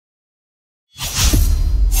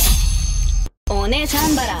Onee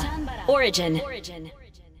Chanbara. Origin.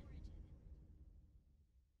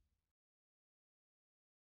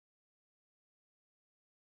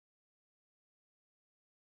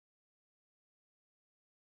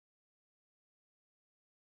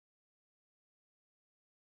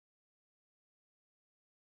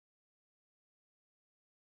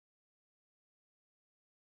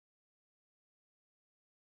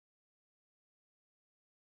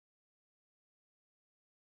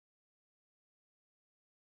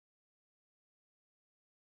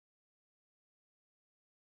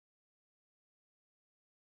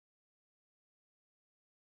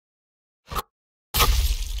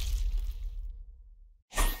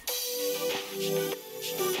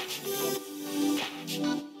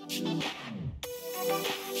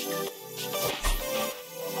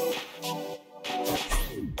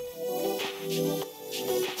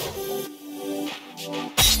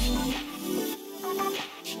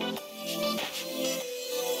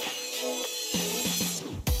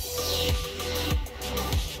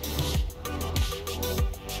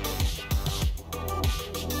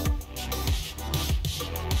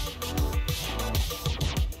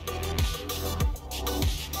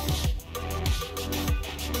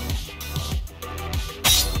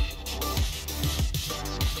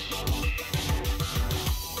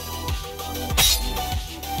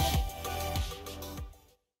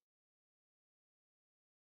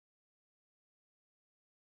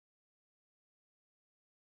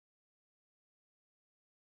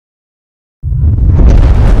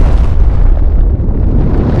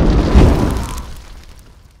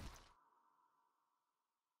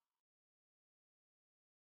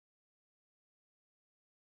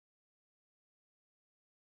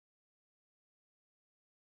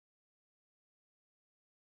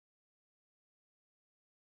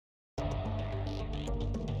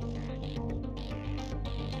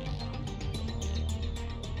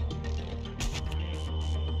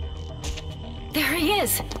 There he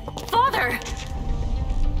is! Father!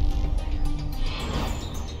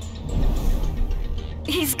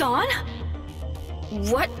 He's gone?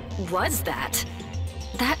 What was that?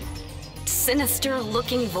 That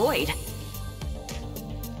sinister-looking void.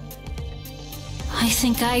 I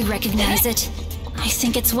think I recognize it. I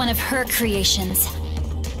think it's one of her creations.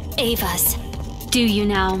 Ava's. Do you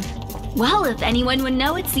now? Well, if anyone would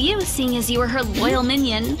know, it's you, seeing as you were her loyal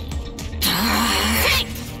minion.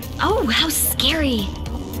 Oh, how scary!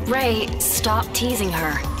 Ray, stop teasing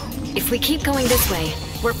her. If we keep going this way,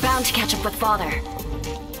 we're bound to catch up with Father.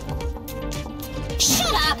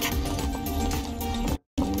 Shut up!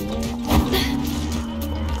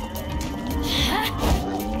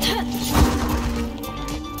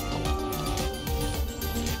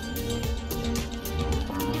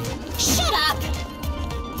 Shut up!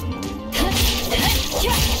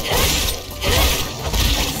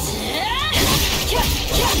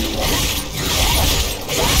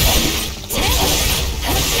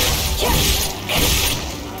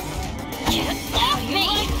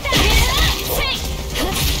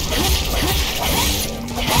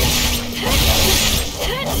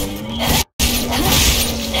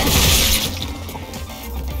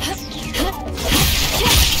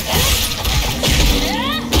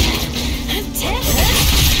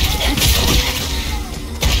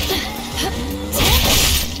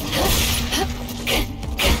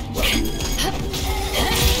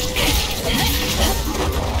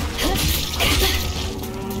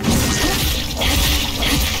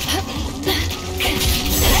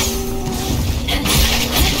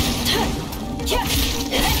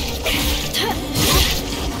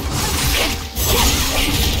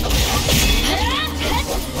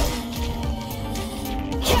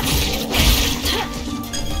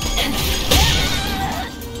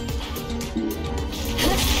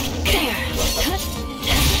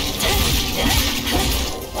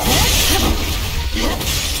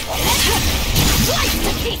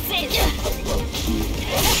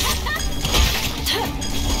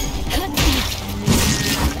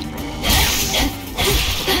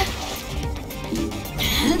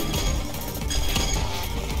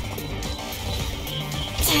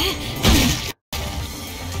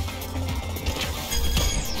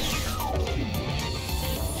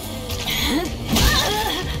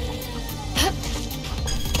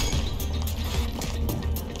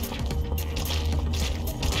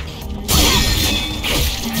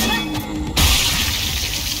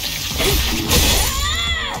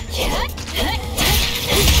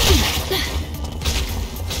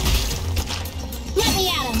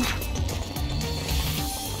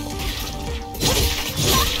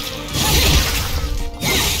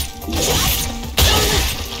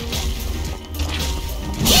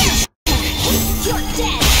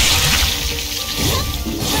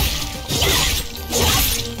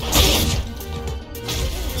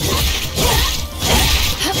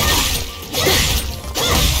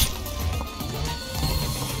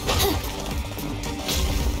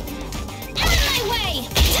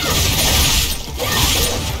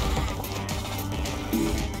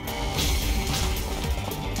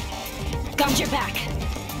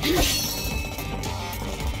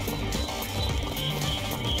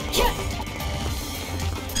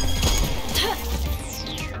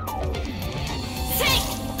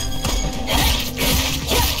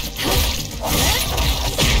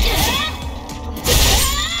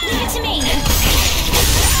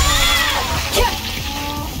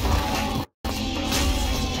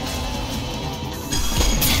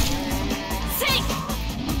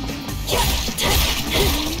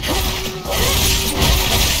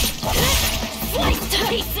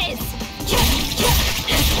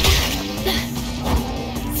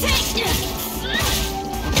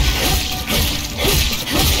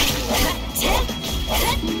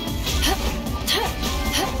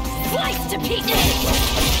 Slice to pieces!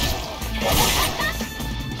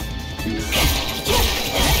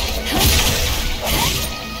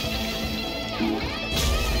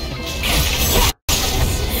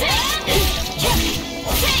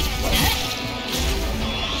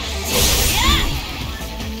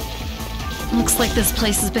 Looks like this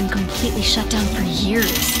place has been completely shut down for years.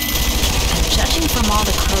 And judging from all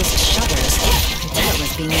the closed shutters, that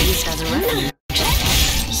was being used as a refuge.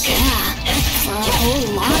 Yeah, for a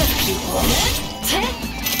whole lot of people.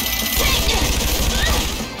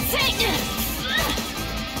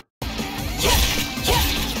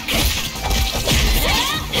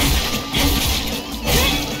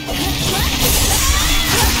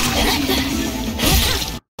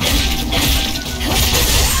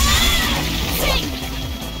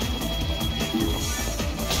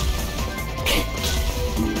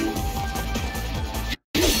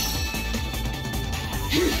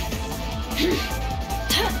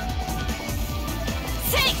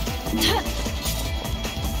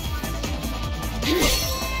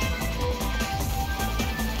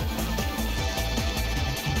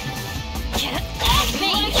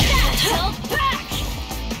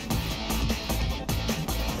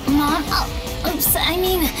 Mom, oops, I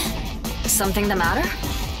mean... Something the matter?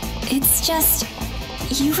 It's just...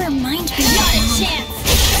 you remind me of Not a Mom. chance!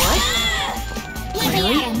 What?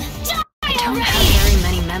 Really? I don't have very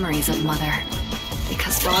many memories of Mother,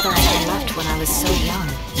 because Father and I left when I was so young.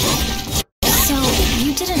 So,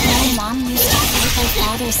 you didn't know Mom used to fight by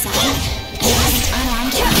Father's side and wasn't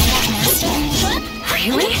unarmed combat master?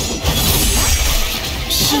 Really?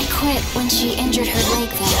 She quit when she injured her leg,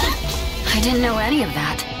 though. I didn't know any of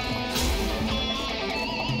that.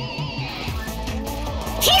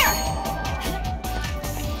 Here!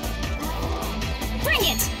 Bring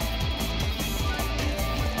it!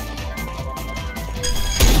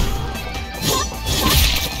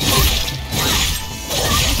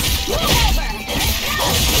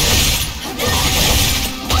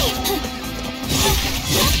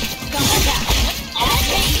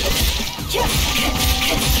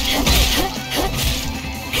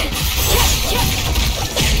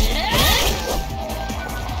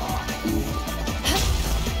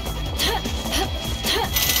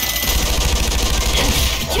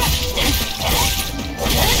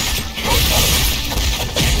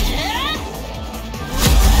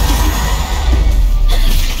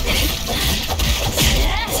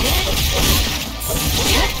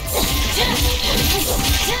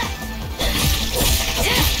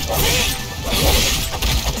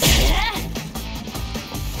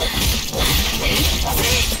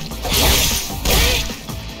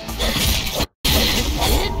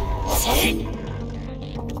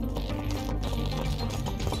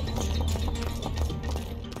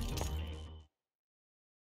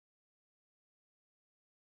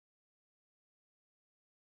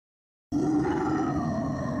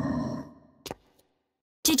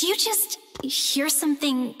 Did you just hear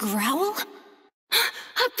something growl?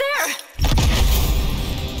 Up there!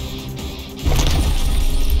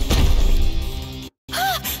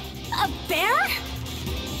 A bear?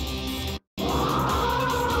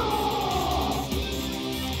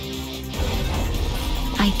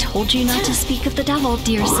 I told you not to speak of the devil,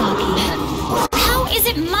 dear Saki. How is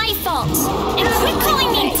it my fault? And quit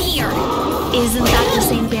calling me dear! Isn't that the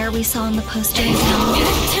same bear we saw in the poster in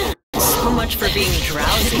town? So much for being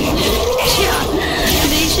drowsy. Yeah,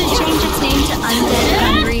 they should change its name to Undead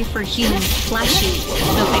Hungry for Human Fleshy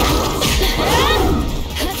the Bear.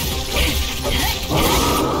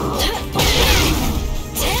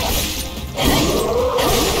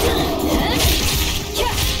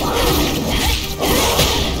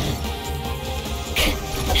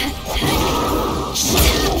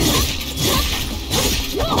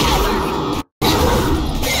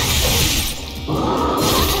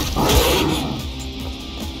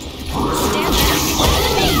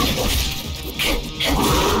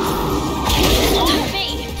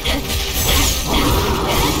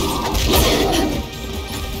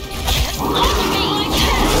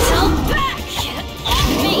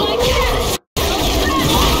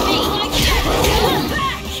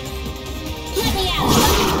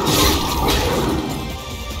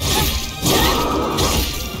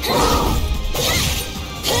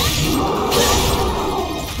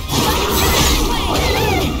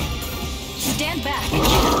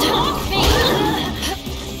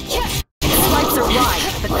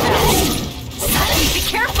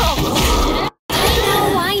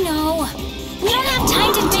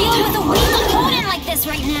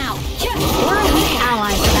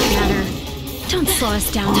 slow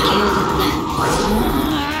us down, kid.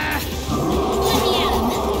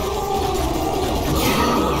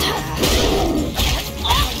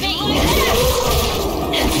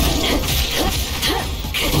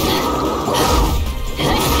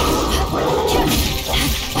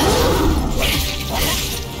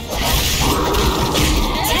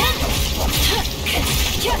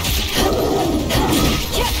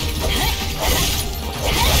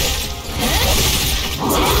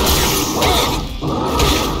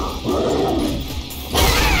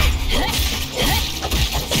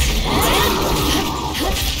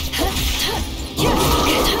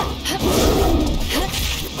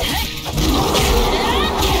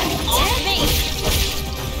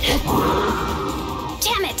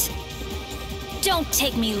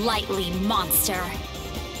 Take me lightly, monster.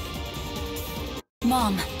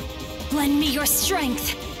 Mom, lend me your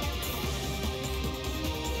strength.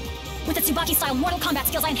 With the Tsubaki-style Mortal Kombat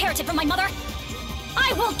skills I inherited from my mother,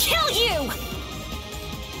 I will kill you!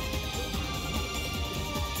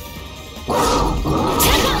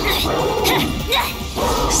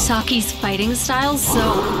 Saki's fighting style's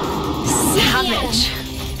so savage.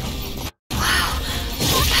 Wow,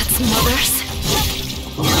 that's Mother's.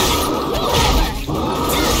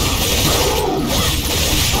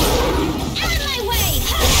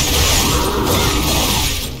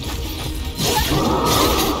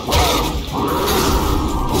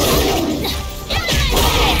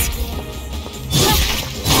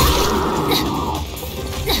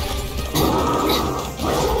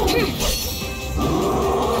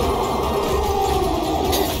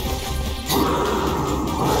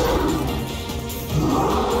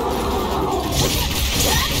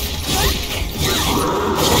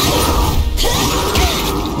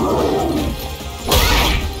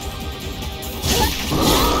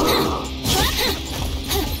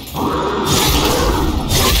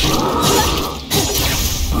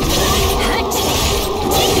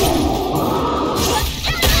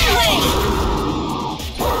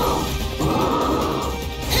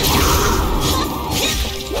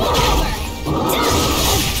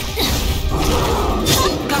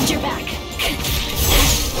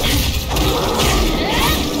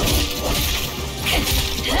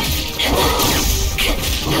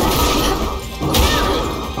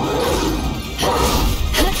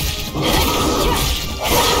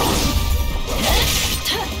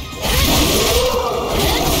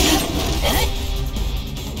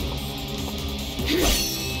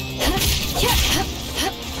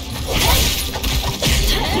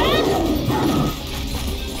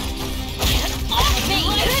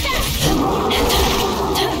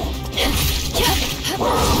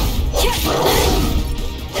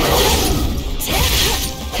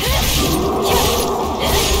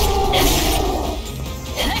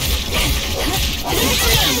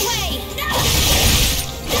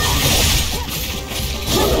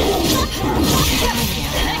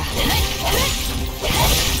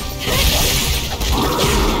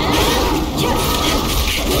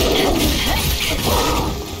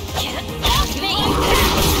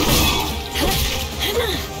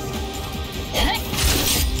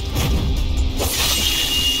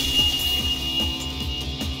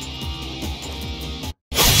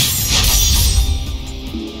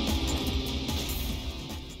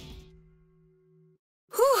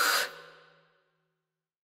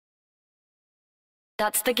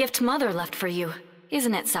 That's the gift Mother left for you,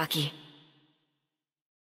 isn't it, Saki?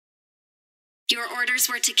 Your orders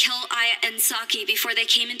were to kill Aya and Saki before they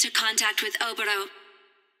came into contact with Oboro.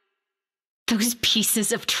 Those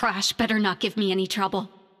pieces of trash better not give me any trouble.